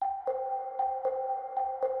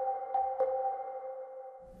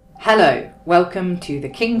Hello, welcome to the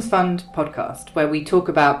King's Fund podcast, where we talk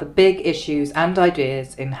about the big issues and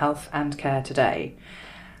ideas in health and care today.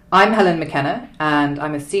 I'm Helen McKenna, and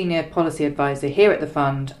I'm a senior policy advisor here at the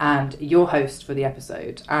fund and your host for the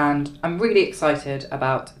episode. And I'm really excited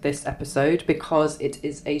about this episode because it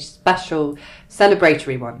is a special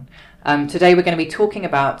celebratory one. Today we're going to be talking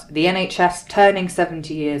about the NHS turning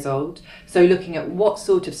 70 years old, so looking at what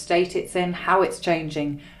sort of state it's in, how it's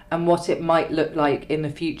changing, and what it might look like in the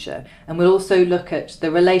future. And we'll also look at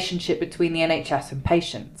the relationship between the NHS and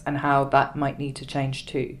patients and how that might need to change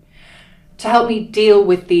too. To help me deal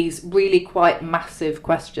with these really quite massive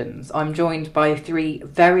questions, I'm joined by three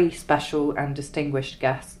very special and distinguished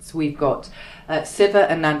guests. We've got Siva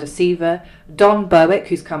Anandasiva, Don Berwick,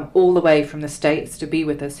 who's come all the way from the States to be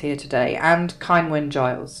with us here today, and Kynwyn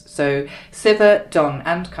Giles. So Siva, Don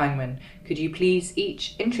and Kynwyn, could you please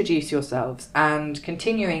each introduce yourselves and,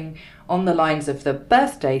 continuing on the lines of the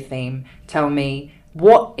birthday theme, tell me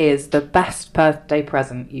what is the best birthday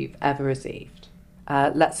present you've ever received?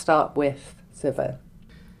 Let's start with Siva.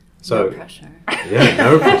 So, no pressure. Yeah,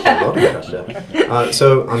 no pressure, a lot of pressure.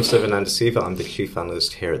 So I'm Siva Anandasiva, I'm the Chief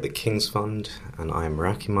Analyst here at the King's Fund, and I'm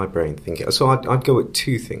racking my brain thinking. So I'd go with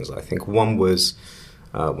two things, I think. One was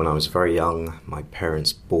when I was very young, my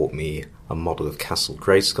parents bought me a model of Castle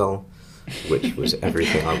Grayskull, which was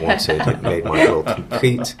everything I wanted. It made my world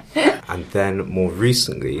complete. And then more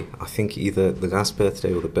recently, I think either the last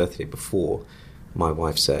birthday or the birthday before, my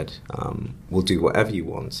wife said, we'll do whatever you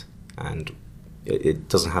want, and it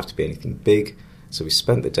doesn't have to be anything big. So we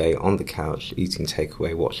spent the day on the couch eating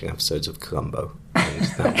takeaway, watching episodes of Columbo, and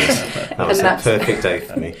that was a perfect day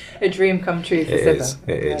for me. A dream come true for Siva.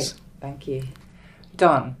 It is. Thank you.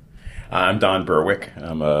 Don. I'm Don Berwick.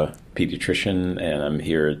 I'm a pediatrician, and I'm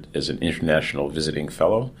here as an international visiting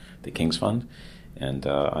fellow at the King's Fund. And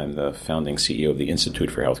I'm the founding CEO of the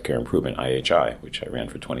Institute for Healthcare Improvement, IHI, which I ran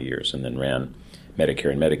for 20 years, and then ran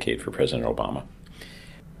Medicare and Medicaid for President Obama.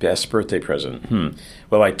 Best birthday present?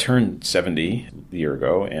 Well, I turned 70 a year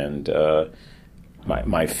ago, and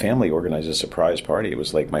my family organized a surprise party. It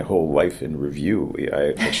was like my whole life in review.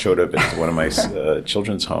 I showed up at one of my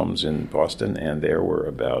children's homes in Boston, and there were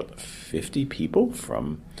about 50 people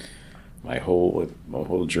from my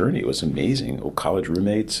whole journey. It was amazing. College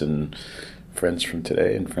roommates and friends from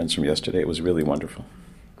today and friends from yesterday. It was really wonderful.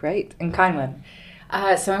 Great. And Kynwyn?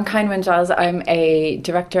 So I'm Kynwyn Giles. I'm a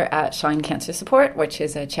director at Shine Cancer Support, which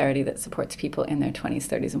is a charity that supports people in their 20s,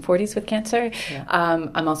 30s, and 40s with cancer. Yeah.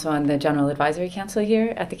 I'm also on the General Advisory Council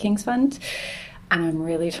here at the King's Fund, and I'm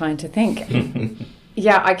really trying to think.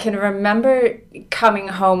 Yeah, I can remember coming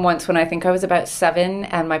home once when I think I was about 7,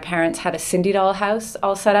 and my parents had a Cindy doll house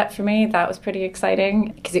all set up for me. That was pretty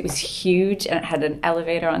exciting because it was huge and it had an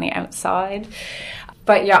elevator on the outside.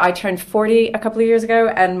 But yeah, I turned 40 a couple of years ago,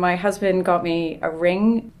 and my husband got me a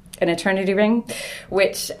ring, an eternity ring,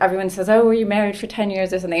 which everyone says, oh, were you married for 10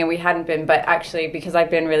 years or something? And we hadn't been, but actually because I'd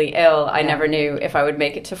been really ill, I never knew if I would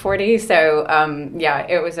make it to 40. So yeah,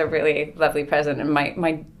 it was a really lovely present. And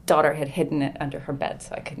my daughter had hidden it under her bed,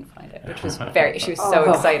 so I couldn't find it, which was she was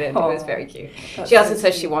so excited. It was very cute. She also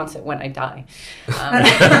says she wants it when I die. Not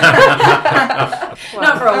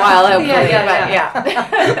for a while, hopefully, but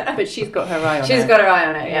yeah. But she's got her eye on it. She's got her eye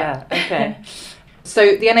on it, yeah. Okay.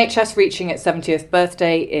 So the NHS reaching its 70th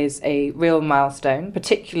birthday is a real milestone,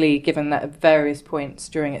 particularly given that at various points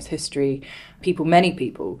during its history, many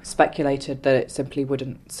people speculated that it simply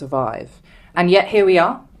wouldn't survive. And yet here we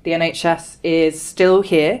are. The NHS is still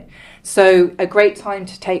here. So a great time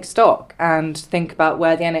to take stock and think about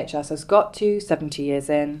where the NHS has got to 70 years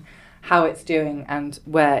in, how it's doing and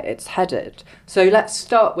where it's headed. So let's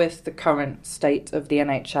start with the current state of the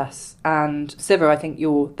NHS. And Siva, I think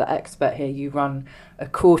you're the expert here. You run a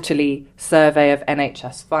quarterly survey of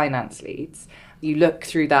NHS finance leads. You look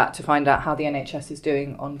through that to find out how the NHS is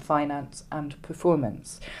doing on finance and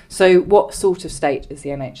performance. So what sort of state is the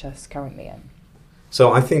NHS currently in?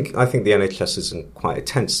 So I think the NHS is in quite a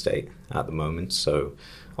tense state at the moment. So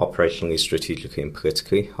operationally, strategically and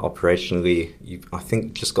politically. Operationally, I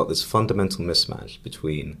think just got this fundamental mismatch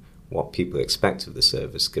between what people expect of the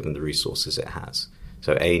service given the resources it has.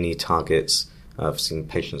 So A&E targets for seeing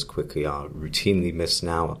patients quickly are routinely missed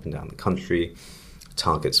now up and down the country.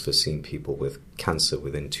 Targets for seeing people with cancer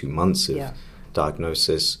within 2 months of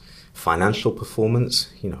diagnosis. Financial performance,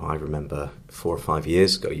 I remember 4 or 5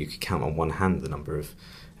 years ago, you could count on one hand the number of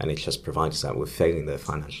NHS providers that were failing their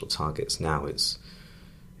financial targets. Now it's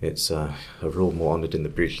a rule more honoured in the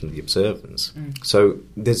breach than the observance. So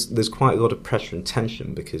there's quite a lot of pressure and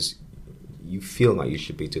tension because you feel like you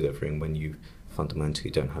should be delivering when you fundamentally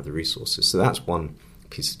don't have the resources. So that's one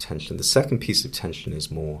piece of tension. The second piece of tension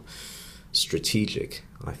is more strategic,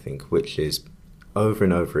 I think, which is over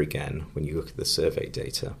and over again, when you look at the survey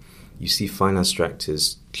data, you see finance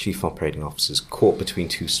directors, chief operating officers caught between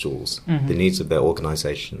two stools, the needs of their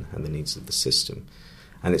organization and the needs of the system.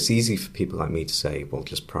 And it's easy for people like me to say, well,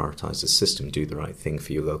 just prioritize the system, do the right thing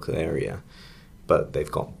for your local area. But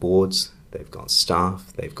they've got boards, they've got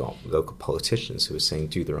staff, they've got local politicians who are saying,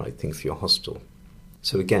 do the right thing for your hospital.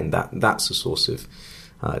 So again, that's a source of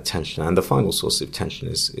tension. And the final source of tension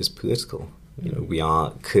is political. You know, we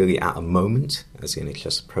are clearly at a moment, as the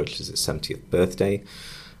NHS approaches its 70th birthday.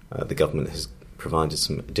 The government has provided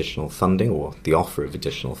some additional funding, or the offer of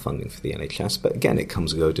additional funding for the NHS. But again, it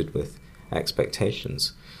comes loaded with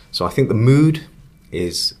expectations. So I think the mood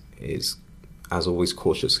is as always,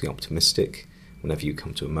 cautiously optimistic whenever you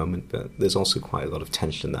come to a moment. But there's also quite a lot of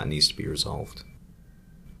tension that needs to be resolved.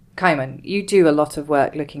 Kaiman, you do a lot of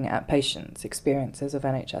work looking at patients' experiences of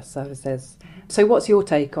NHS services. So what's your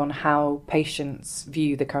take on how patients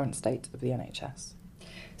view the current state of the NHS?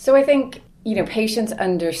 So I think, patients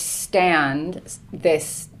understand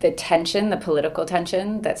the tension, the political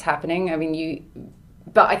tension that's happening.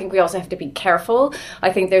 But I think we also have to be careful.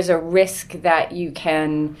 I think there's a risk that you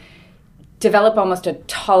can develop almost a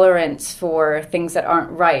tolerance for things that aren't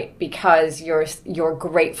right because you're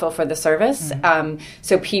grateful for the service.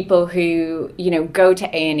 So people who go to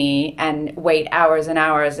A&E and wait hours and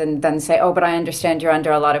hours and then say, oh, but I understand you're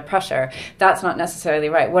under a lot of pressure. That's not necessarily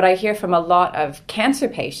right. What I hear from a lot of cancer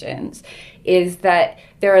patients is that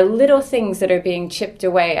there are little things that are being chipped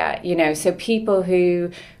away at. So people who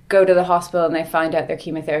go to the hospital and they find out their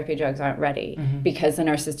chemotherapy drugs aren't ready because the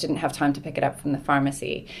nurses didn't have time to pick it up from the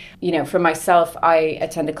pharmacy. For myself, I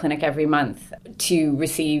attend a clinic every month to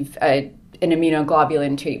receive an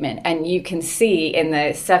immunoglobulin treatment. And you can see in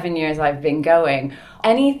the 7 years I've been going,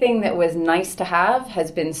 anything that was nice to have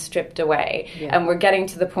has been stripped away. Yeah. And we're getting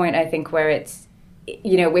to the point, I think, where it's,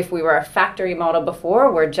 if we were a factory model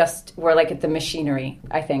before, we're like at the machinery,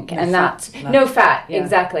 I think. And that's no fat. Yeah.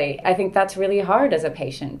 Exactly. I think that's really hard as a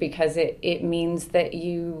patient because it means that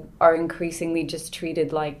you are increasingly just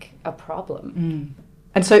treated like a problem.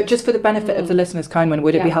 And so just for the benefit of the listeners, Kaiman,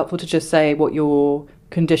 would it be helpful to just say what your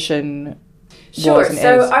condition Sure.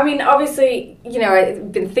 So, obviously,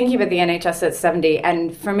 I've been thinking about the NHS at 70,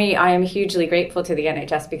 and for me, I am hugely grateful to the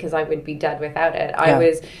NHS because I would be dead without it. Yeah. I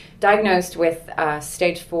was diagnosed with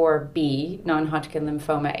stage 4B non-Hodgkin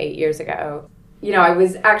lymphoma 8 years ago. I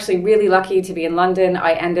was actually really lucky to be in London.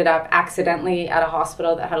 I ended up accidentally at a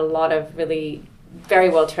hospital that had a lot of really very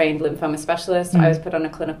well-trained lymphoma specialists. I was put on a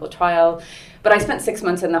clinical trial, but I spent 6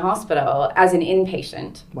 months in the hospital as an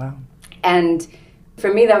inpatient. Wow. And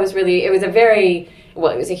for me, it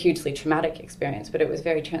was a hugely traumatic experience, but it was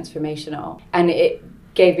very transformational. And it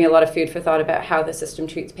gave me a lot of food for thought about how the system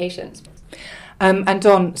treats patients. And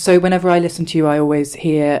Don, so whenever I listen to you, I always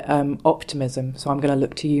hear optimism. So I'm going to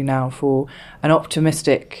look to you now for an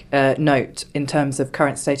optimistic note in terms of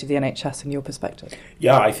current state of the NHS and your perspective.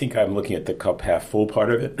 Yeah, I think I'm looking at the cup half full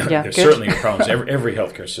part of it. Yeah, There's certainly problems. Every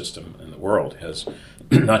healthcare system in the world has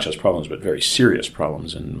not just problems, but very serious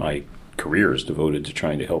problems. And my career is devoted to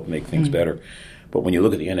trying to help make things better. But when you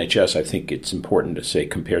look at the NHS, I think it's important to say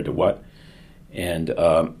compared to what. And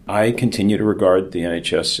I continue to regard the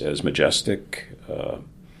NHS as majestic,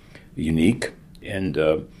 unique, and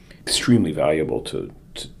extremely valuable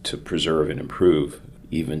to preserve and improve,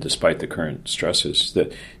 even despite the current stresses.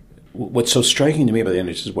 What's so striking to me about the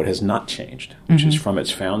NHS is what has not changed, which is from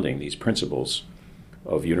its founding, these principles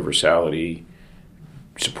of universality,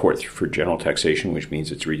 support for general taxation, which means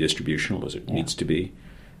it's redistributional as it needs to be,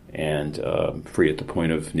 and free at the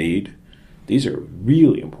point of need. These are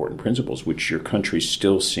really important principles, which your country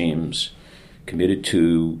still seems committed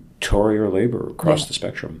to Tory or Labour across the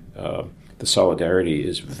spectrum. The solidarity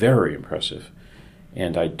is very impressive,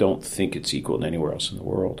 and I don't think it's equal anywhere else in the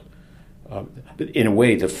world. But in a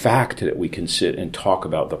way, the fact that we can sit and talk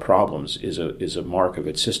about the problems is a mark of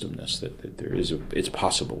its systemness. That it's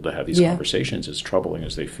possible to have these conversations, as troubling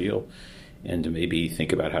as they feel, and to maybe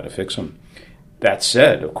think about how to fix them. That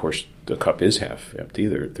said, of course, the cup is half empty.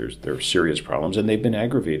 There are serious problems, and they've been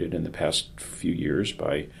aggravated in the past few years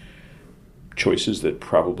by choices that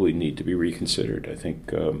probably need to be reconsidered. I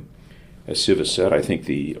think, as Siva said, I think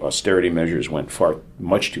the austerity measures went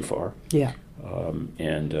much too far. Yeah.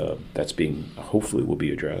 And that's hopefully will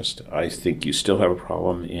be addressed. I think you still have a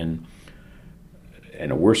problem and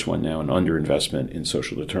a worse one now, an underinvestment in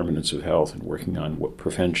social determinants of health and working on what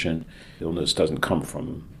prevention. Illness doesn't come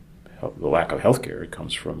from the lack of health care. It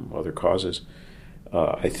comes from other causes.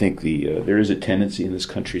 I think there is a tendency in this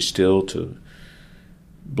country still to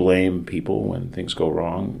blame people when things go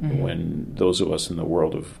wrong, when those of us in the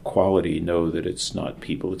world of quality know that it's not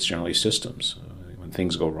people, it's generally systems. When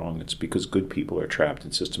things go wrong, it's because good people are trapped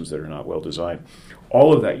in systems that are not well designed.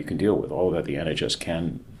 All of that you can deal with. All of that the NHS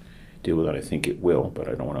can deal with, and I think it will, but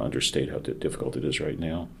I don't want to understate how difficult it is right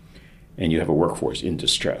now. And you have a workforce in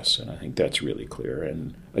distress, and I think that's really clear.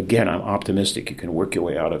 And again, I'm optimistic you can work your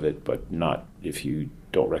way out of it, but not if you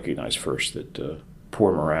don't recognize first that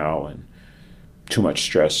poor morale and too much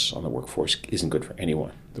stress on the workforce isn't good for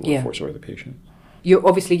anyone, the workforce or the patient.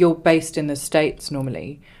 You're based in the States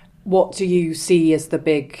normally. What do you see as the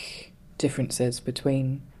big differences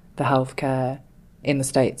between the healthcare in the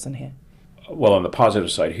States and here? Well, on the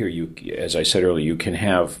positive side here, you, as I said earlier, you can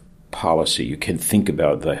have policy. You can think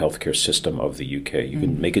about the healthcare system of the UK. You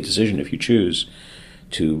can make a decision if you choose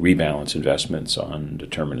to rebalance investments on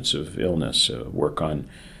determinants of illness, work on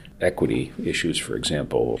equity issues, for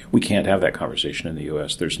example. We can't have that conversation in the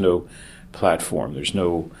U.S. There's no platform. There's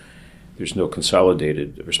no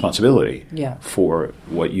consolidated responsibility for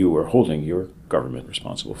what you are holding your government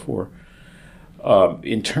responsible for.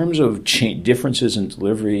 In terms of differences in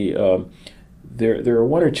delivery, there are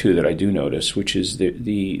one or two that I do notice, which is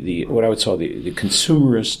the what I would call the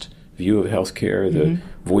consumerist view of healthcare, the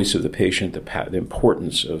voice of the patient, the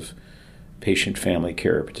importance of patient-family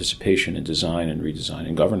care, participation in design and redesign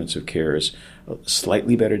and governance of care is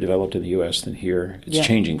slightly better developed in the U.S. than here. It's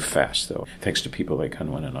changing fast, though, thanks to people like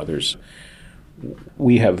Hunwan and others.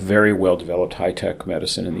 We have very well-developed high-tech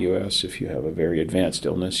medicine in the U.S. If you have a very advanced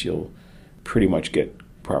illness, you'll pretty much get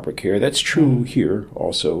proper care. That's true here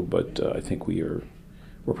also, but I think we're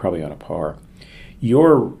probably on a par.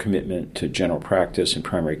 Your commitment to general practice and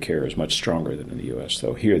primary care is much stronger than in the U.S.,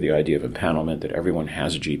 though. Here, the idea of empanelment, that everyone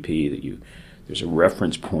has a GP, that there's a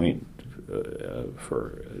reference point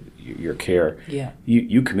for your care. Yeah.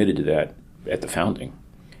 You committed to that at the founding,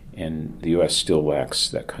 and the U.S. still lacks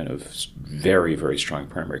that kind of very, very strong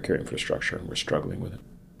primary care infrastructure, and we're struggling with it.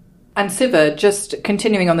 And Siva, just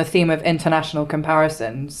continuing on the theme of international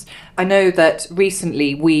comparisons, I know that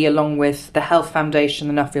recently we, along with the Health Foundation,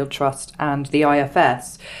 the Nuffield Trust and the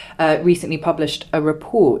IFS, recently published a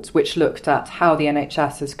report which looked at how the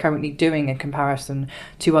NHS is currently doing in comparison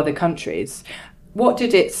to other countries. What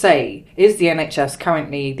did it say? Is the NHS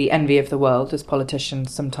currently the envy of the world, as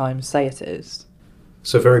politicians sometimes say it is?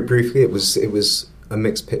 So very briefly, it was a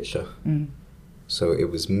mixed picture. So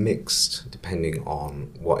it was mixed depending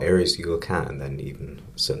on what areas you look at and then even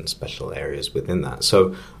certain special areas within that.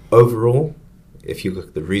 So overall, if you look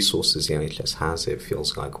at the resources the NHS has, it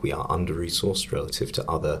feels like we are under-resourced relative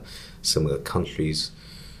to other similar countries.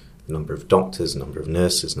 The number of doctors, number of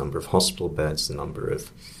nurses, number of hospital beds, the number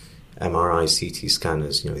of MRI, CT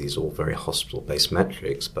scanners, these are all very hospital-based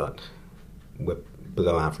metrics, but we're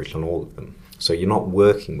below average on all of them. So you're not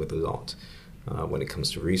working with a lot when it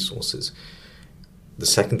comes to resources. The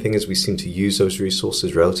second thing is we seem to use those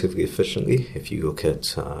resources relatively efficiently. If you look at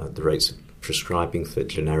the rates of prescribing for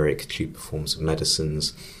generic, cheaper forms of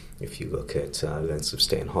medicines, if you look at lengths of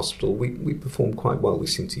stay in hospital, we perform quite well. We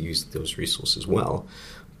seem to use those resources well.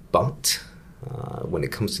 But when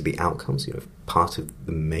it comes to the outcomes, part of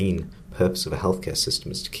the main purpose of a healthcare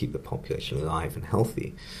system is to keep the population alive and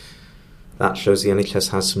healthy. That shows the NHS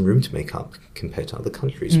has some room to make up compared to other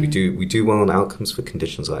countries. We do well on outcomes for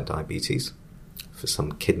conditions like diabetes, for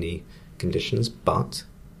some kidney conditions, but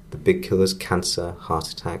the big killers, cancer, heart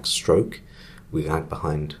attack, stroke, we lag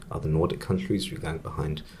behind other Nordic countries, we lag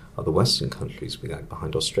behind other Western countries, we lag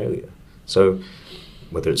behind Australia. So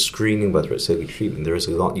whether it's screening, whether it's early treatment, there is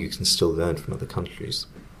a lot you can still learn from other countries.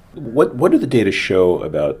 What do the data show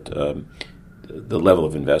about the level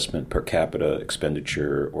of investment per capita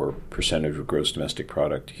expenditure or percentage of gross domestic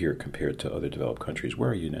product here compared to other developed countries?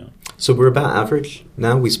 Where are you now? So we're about average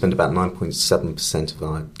now. We spend about 9.7% of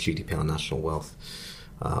our GDP, our national wealth,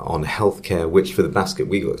 on healthcare, which for the basket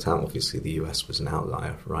we looked at, obviously the US was an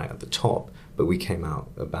outlier right at the top, but we came out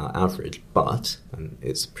about average. But, and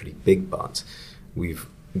it's a pretty big but, the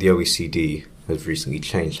OECD has recently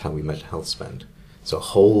changed how we measure health spend. So a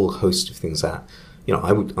whole host of things that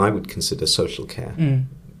I would consider social care,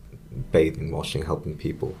 bathing, washing, helping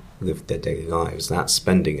people live their daily lives. That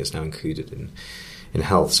spending is now included in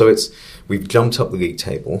health. So we've jumped up the league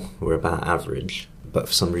table. We're about average, but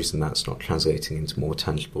for some reason that's not translating into more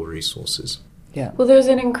tangible resources. Yeah. Well, there's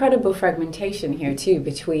an incredible fragmentation here too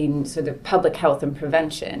between sort of public health and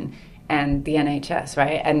prevention and the NHS,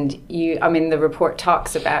 right? And the report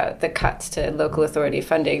talks about the cuts to local authority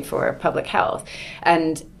funding for public health.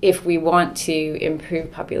 And if we want to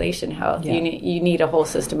improve population health, you need a whole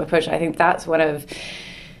system approach. I think that's one of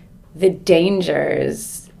the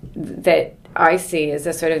dangers that I see is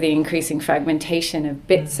a sort of the increasing fragmentation of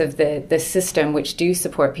bits of the system which do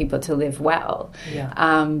support people to live well.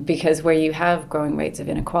 Yeah. Because where you have growing rates of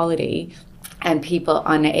inequality and people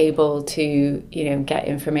unable to, get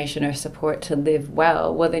information or support to live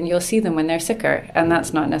well, well, then you'll see them when they're sicker, and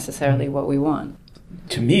that's not necessarily what we want.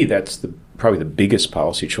 To me, that's probably the biggest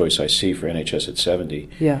policy choice I see for NHS at 70.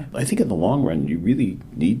 Yeah. I think in the long run, you really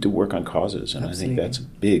need to work on causes, and Absolutely. I think that's a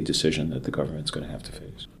big decision that the government's going to have to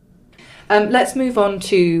face. Let's move on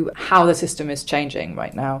to how the system is changing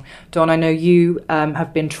right now. Dawn, I know you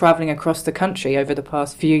have been travelling across the country over the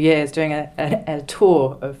past few years doing a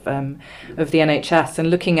tour of the NHS and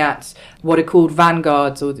looking at what are called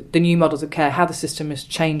vanguards or the new models of care, how the system is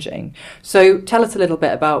changing. So tell us a little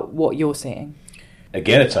bit about what you're seeing.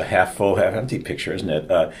 Again, it's a half full, half empty picture, isn't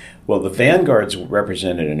it? Well, the vanguards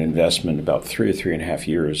represented an investment about 3 or 3.5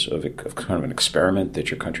 years of kind of an experiment that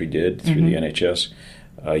your country did through the NHS.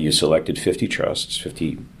 You selected 50 trusts,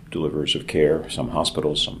 50 deliverers of care, some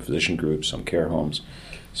hospitals, some physician groups, some care homes,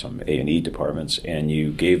 some A&E departments, and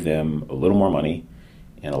you gave them a little more money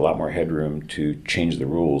and a lot more headroom to change the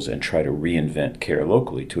rules and try to reinvent care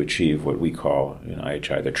locally to achieve what we call in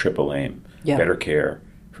IHI the triple aim: better care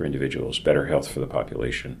for individuals, better health for the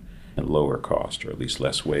population, and lower cost, or at least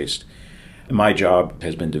less waste. And my job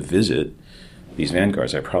has been to visit these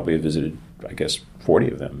vanguards. I probably have visited,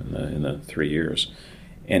 40 of them in the 3 years.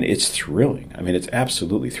 And it's thrilling. I mean, it's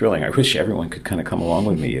absolutely thrilling. I wish everyone could kind of come along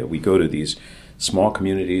with me. We go to these small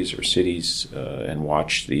communities or cities and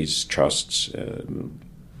watch these trusts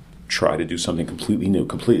try to do something completely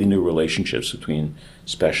new relationships between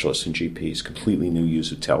specialists and GPs, completely new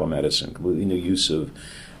use of telemedicine, completely new use of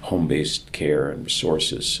home-based care and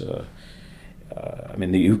resources.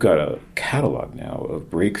 You've got a catalog now of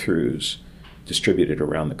breakthroughs distributed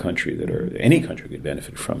around the country that any country could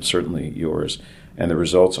benefit from, certainly yours. And the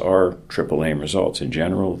results are triple aim results. In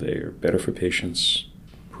general, they are better for patients,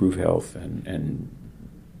 improve health, and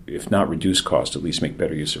if not reduce cost, at least make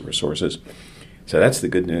better use of resources. So that's the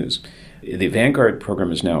good news. The Vanguard program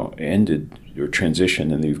has now ended or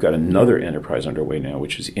transitioned, and you've got another enterprise underway now,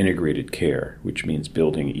 which is integrated care, which means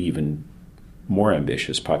building even more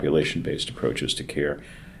ambitious population-based approaches to care.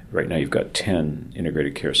 Right now you've got 10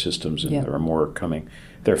 integrated care systems, and there are more coming.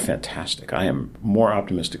 They're fantastic. I am more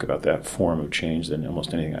optimistic about that form of change than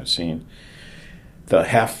almost anything I've seen. The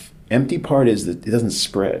half-empty part is that it doesn't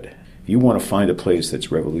spread. If you want to find a place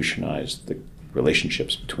that's revolutionized the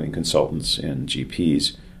relationships between consultants and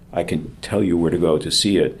GPs, I can tell you where to go to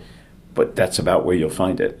see it, but that's about where you'll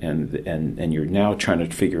find it. And you're now trying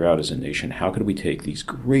to figure out as a nation, how could we take these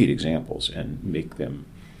great examples and make them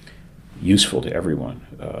useful to everyone?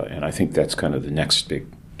 And I think that's kind of the next big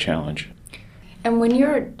challenge. And when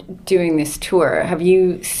you're doing this tour, have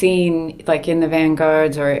you seen, like in the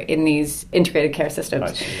vanguards or in these integrated care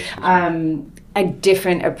systems, a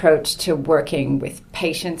different approach to working with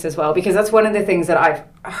patients as well? Because that's one of the things that I've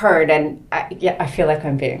heard, and I feel like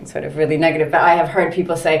I'm being sort of really negative, but I have heard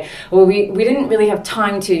people say, well, we didn't really have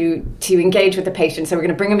time to engage with the patient, so we're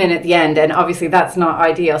going to bring them in at the end, and obviously that's not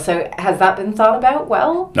ideal. So has that been thought about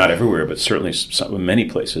well? Not everywhere, but certainly many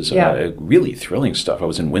places. Really thrilling stuff. I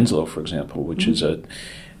was in Winslow, for example, which is the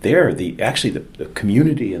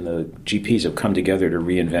community and the GPs have come together to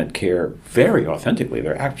reinvent care very authentically.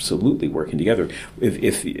 They're absolutely working together.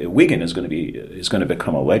 If Wigan is going to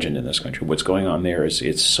become a legend in this country, what's going on there is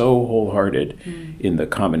it's so wholehearted in the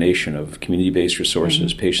combination of community-based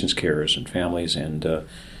resources, patients, carers, and families, and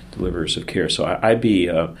deliverers of care. So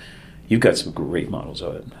you've got some great models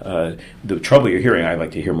of it. The trouble you're hearing, I'd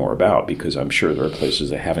like to hear more about, because I'm sure there are places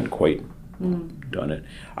that haven't quite done it.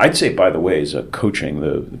 I'd say, by the way, is coaching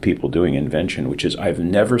the people doing invention, which is I've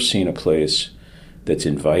never seen a place that's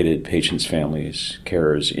invited patients, families,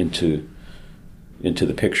 carers into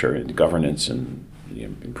the picture, into governance and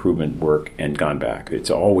improvement work, and gone back. It's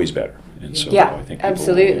always better. And so I think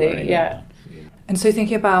absolutely, And so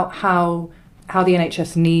thinking about how the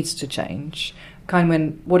NHS needs to change,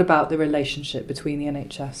 what about the relationship between the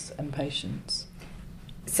NHS and patients?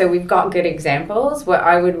 So we've got good examples. What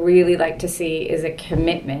I would really like to see is a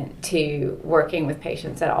commitment to working with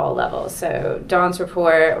patients at all levels. So Dawn's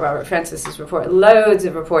report, Robert Francis's report, loads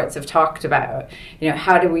of reports have talked about,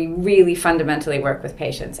 how do we really fundamentally work with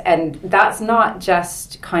patients? And that's not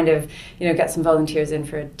just kind of, get some volunteers in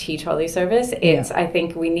for a tea trolley service. It's, I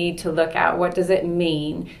think we need to look at what does it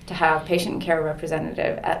mean to have patient care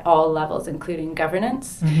representative at all levels, including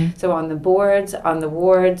governance. So on the boards, on the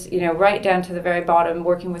wards, right down to the very bottom,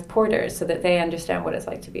 working with porters so that they understand what it's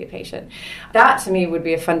like to be a patient. That to me would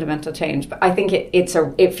be a fundamental change. But I think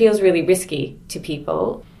it feels really risky to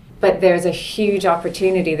people but there's a huge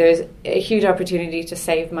opportunity. There's a huge opportunity to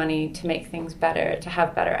save money, to make things better, to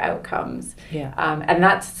have better outcomes. Yeah. And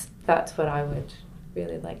that's what I would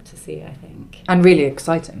really like to see, I think. And really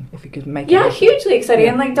exciting, if you could make it. Yeah, hugely exciting.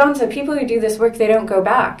 Yeah. And like Dawn said, people who do this work, they don't go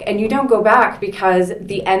back. And you don't go back because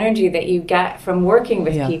the energy that you get from working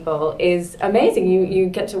with people is amazing. You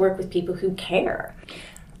get to work with people who care.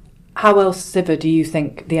 How else, Siva, do you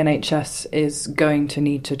think the NHS is going to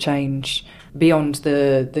need to change beyond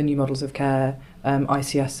the new models of care,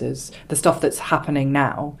 ICSs, the stuff that's happening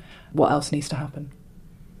now? What else needs to happen?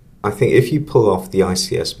 I think if you pull off the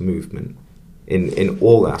ICS movement in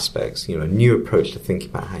all aspects, a new approach to thinking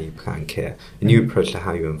about how you plan care, a new approach to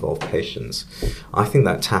how you involve patients, I think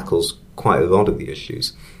that tackles quite a lot of the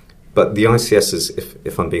issues. But the ICSs,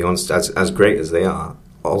 if I'm being honest, as great as they are,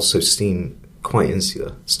 also seem quite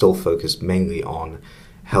insular, still focused mainly on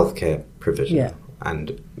healthcare provision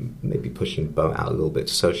and maybe pushing the boat out a little bit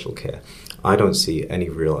to social care. I don't see any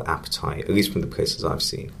real appetite, at least from the places I've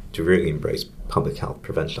seen, to really embrace public health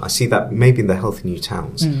prevention. I see that maybe in the healthy new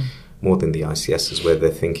towns more than the ICSs, where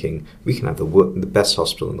they're thinking, we can have the best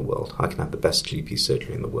hospital in the world, I can have the best GP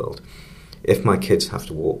surgery in the world. If my kids have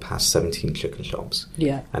to walk past 17 chicken shops,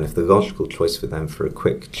 and if the logical choice for them for a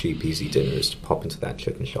quick, cheap, easy dinner is to pop into that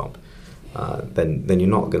chicken shop, then you're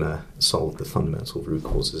not going to solve the fundamental root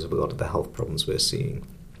causes of a lot of the health problems we're seeing.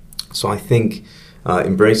 So I think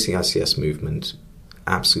embracing ICS movement,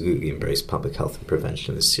 absolutely embrace public health and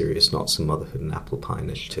prevention as serious, not some motherhood and apple pie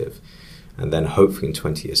initiative. And then hopefully in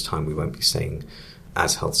 20 years' time we won't be saying,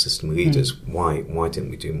 as health system leaders, why didn't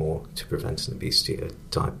we do more to prevent an obesity or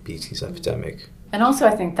diabetes epidemic? And also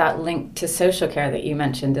I think that link to social care that you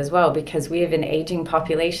mentioned as well, because we have an aging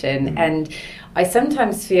population and I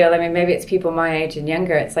sometimes feel, maybe it's people my age and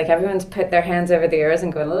younger, it's like everyone's put their hands over their ears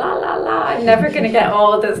and going, la, la, la, I'm never going to get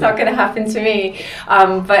old, it's not going to happen to me.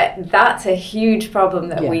 But that's a huge problem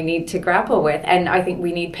that we need to grapple with. And I think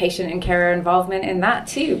we need patient and carer involvement in that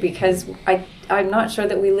too, because I'm not sure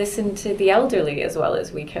that we listen to the elderly as well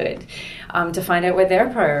as we could to find out what their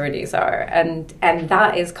priorities are. And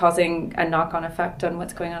that is causing a knock-on effect on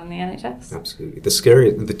what's going on in the NHS. Absolutely.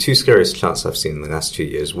 The two scariest charts I've seen in the last 2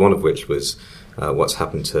 years, one of which was what's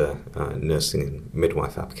happened to nursing and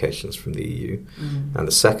midwife applications from the EU. And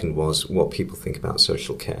the second was what people think about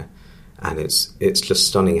social care. And it's just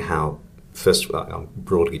stunning how, first of all, I'm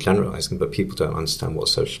broadly generalising, but people don't understand what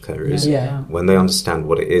social care is. When they understand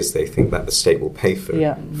what it is, they think that the state will pay for it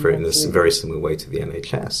in a very similar way to the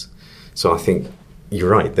NHS. So I think you're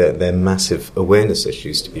right, there are massive awareness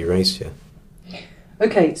issues to be raised here.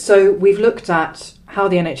 Okay, so we've looked at how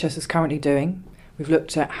the NHS is currently doing. We've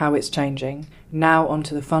looked at how it's changing. Now on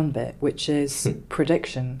to the fun bit, which is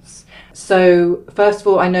predictions. So first of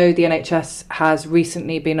all, I know the NHS has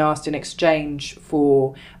recently been asked in exchange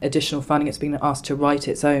for additional funding, it's been asked to write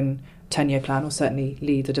its own 10-year plan, or certainly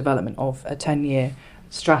lead the development of a 10-year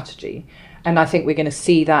strategy. And I think we're going to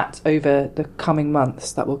see that over the coming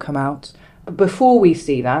months that will come out. But before we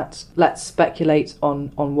see that, let's speculate on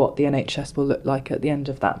what the NHS will look like at the end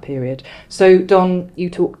of that period. So, Don, you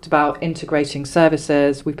talked about integrating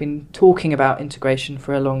services. We've been talking about integration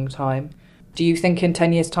for a long time. Do you think in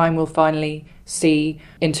 10 years' time we'll finally see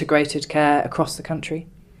integrated care across the country?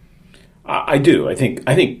 I do. I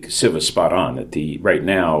think Siva's spot on that right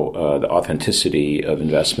now the authenticity of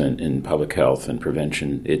investment in public health and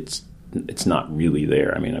prevention, it's not really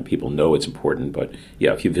there. People know it's important, but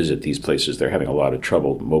if you visit these places, they're having a lot of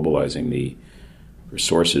trouble mobilizing the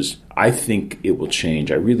resources. I think it will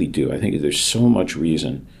change. I really do. I think there's so much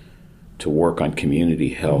reason to work on community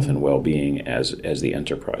health and well-being as the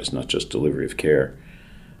enterprise, not just delivery of care.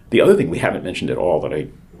 The other thing we haven't mentioned at all that I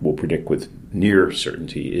will predict with near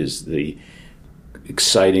certainty is the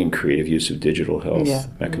exciting creative use of digital health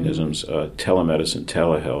mechanisms, telemedicine,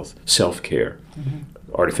 telehealth, self-care.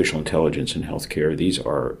 Artificial intelligence in healthcare, these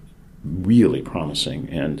are really promising,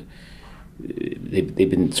 and they've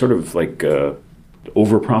been sort of like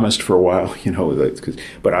overpromised for a while,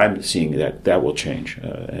 but I'm seeing that will change,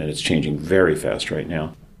 and it's changing very fast right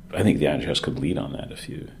now. I think the NHS could lead on that if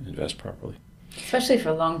you invest properly. Especially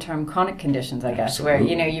for long-term chronic conditions, I guess,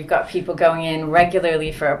 Absolutely. where, you've got people going in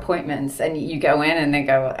regularly for appointments and you go in and they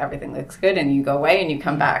go, well, everything looks good, and you go away and you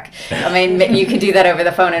come back. You could do that over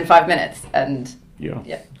the phone in 5 minutes, and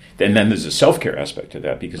And then there's a self-care aspect to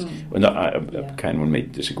that, because one may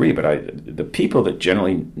disagree, but the people that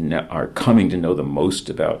generally are coming to know the most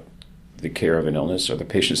about the care of an illness are the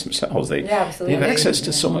patients themselves. They have access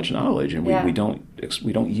to so much knowledge, and we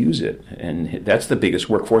don't use it, and that's the biggest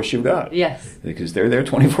workforce you've got. Yes, because they're there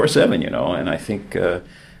 24/7, and I think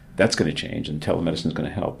that's going to change, and telemedicine is going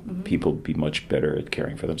to help people be much better at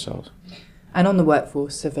caring for themselves. And on the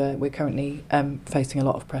workforce, we're currently facing a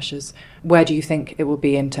lot of pressures. Where do you think it will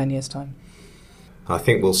be in 10 years' time? I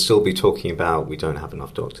think we'll still be talking about we don't have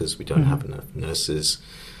enough doctors, we don't have enough nurses.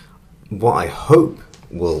 What I hope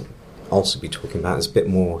we'll also be talking about is a bit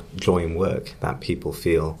more joy in work, that people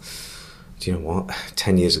feel, do you know what,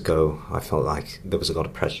 10 years ago I felt like there was a lot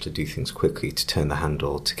of pressure to do things quickly, to turn the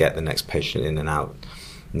handle, to get the next patient in and out.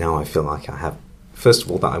 Now I feel like I have, first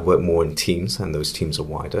of all, that I work more in teams, and those teams are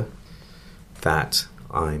wider, that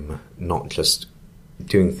I'm not just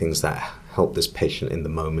doing things that help this patient in the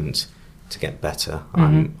moment to get better.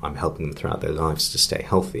 I'm helping them throughout their lives to stay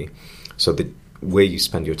healthy. So the where you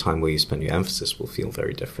spend your time, where you spend your emphasis will feel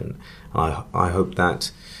very different. I hope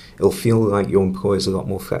that it'll feel like your employers are a lot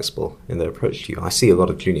more flexible in their approach to you. I see a lot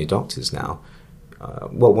of junior doctors now,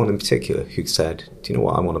 one in particular who said, do you know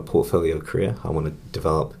what, I want a portfolio career. I want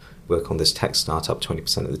to work on this tech startup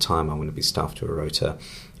 20% of the time. I want to be staffed to a rota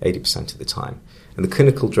 80% of the time. And the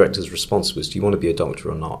clinical director's response was, do you want to be a doctor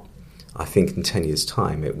or not? I think in 10 years'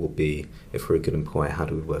 time it will be, if we're a good employer, how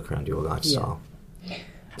do we work around your lifestyle? Yeah.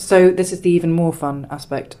 So this is the even more fun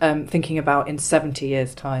aspect, thinking about in 70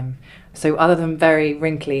 years' time. So other than very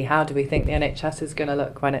wrinkly, how do we think the NHS is going to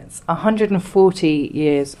look when it's 140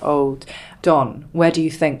 years old? Don, where do you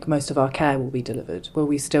think most of our care will be delivered? Will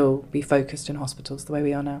we still be focused in hospitals the way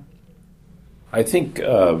we are now? I think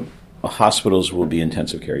hospitals will be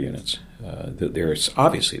intensive care units. There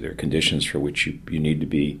are conditions for which you need to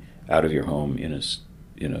be out of your home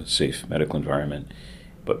in a safe medical environment,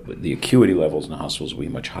 but the acuity levels in the hospitals will be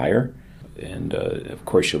much higher. And of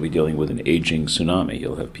course, you'll be dealing with an aging tsunami.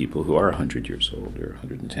 You'll have people who are 100 years old or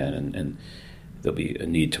 110, and there'll be a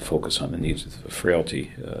need to focus on the needs of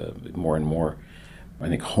frailty more and more. I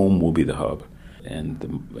think home will be the hub,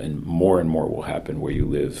 and more will happen where you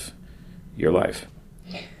live your life.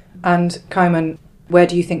 And Kaiman, where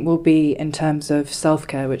do you think we'll be in terms of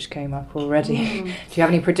self-care, which came up already? Do you have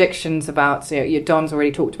any predictions about, your Don's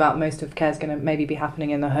already talked about most of care is going to maybe be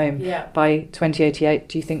happening in the home. Yeah. By 2088,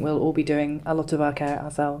 do you think we'll all be doing a lot of our care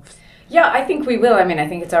ourselves? Yeah, I think we will. I mean, I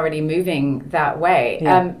think it's already moving that way.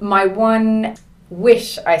 Yeah. My one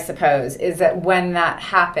wish, I suppose, is that when that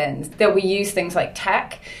happens, that we use things like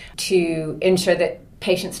tech to ensure that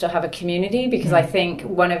patients still have a community, because I think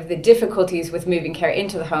one of the difficulties with moving care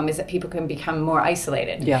into the home is that people can become more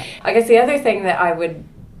isolated. Yeah. I guess the other thing that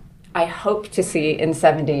I hope to see in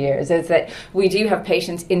 70 years is that we do have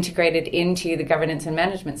patients integrated into the governance and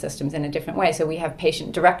management systems in a different way. So we have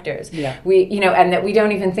patient directors. Yeah. And that we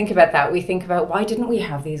don't even think about that. We think about, why didn't we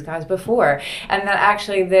have these guys before? And that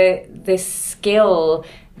actually the skill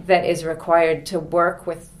that is required to work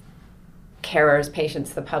with carers,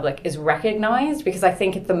 patients, the public is recognized, because I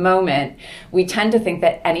think at the moment we tend to think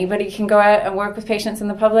that anybody can go out and work with patients in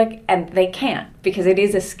the public, and they can't, because it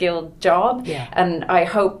is a skilled job. Yeah. And I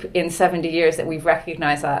hope in 70 years that we've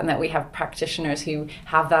recognized that, and that we have practitioners who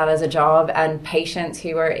have that as a job, and patients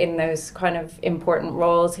who are in those kind of important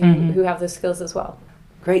roles who have those skills as well.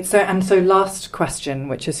 Great. So last question,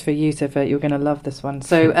 which is for you, Siva. You're going to love this one.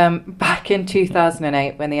 So back in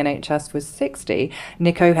 2008, when the NHS was 60,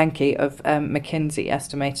 Nick O'Henke of McKinsey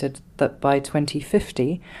estimated that by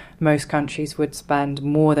 2050, most countries would spend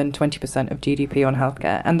more than 20% of GDP on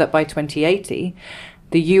healthcare, and that by 2080,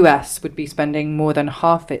 the US would be spending more than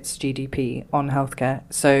half its GDP on healthcare.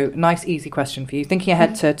 So nice, easy question for you. Thinking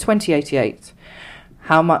ahead to 2088,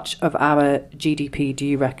 how much of our GDP do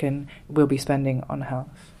you reckon we'll be spending on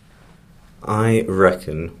health? I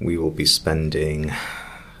reckon we will be spending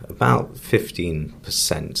about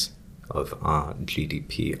 15% of our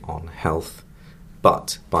GDP on health.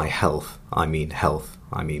 But by health, I mean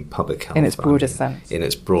public health. In its broadest sense. In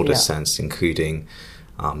its broadest sense, including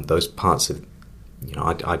those parts of,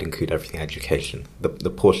 I'd include everything education. The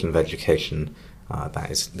portion of education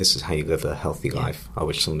this is how you live a healthy life. I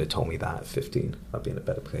wish someone had told me that at 15. I'd be in a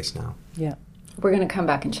better place now. Yeah. We're going to come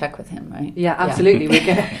back and check with him, right? Yeah, absolutely. Yeah. We're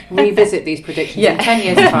going to revisit these predictions in 10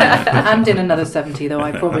 years' time, and in another 70, though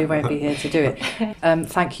I probably won't be here to do it.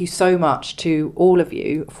 Thank you so much to all of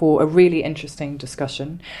you for a really interesting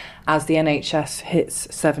discussion. As the NHS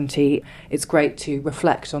hits 70, it's great to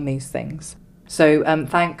reflect on these things. So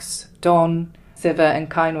thanks, Don, Siva and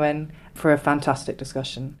Kainwen, for a fantastic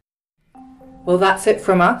discussion. Well, that's it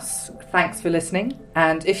from us. Thanks for listening.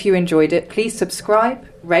 And if you enjoyed it, please subscribe,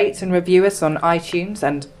 rate and review us on iTunes,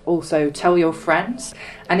 and also tell your friends.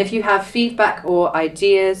 And if you have feedback or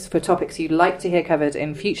ideas for topics you'd like to hear covered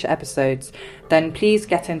in future episodes, then please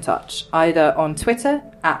get in touch, either on Twitter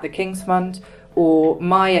 @The King's Fund or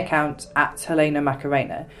my account at Helena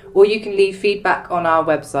Macarena, or you can leave feedback on our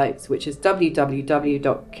website, which is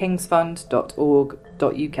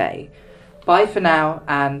www.kingsfund.org.uk. Bye for now,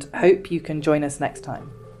 and hope you can join us next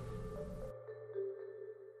time.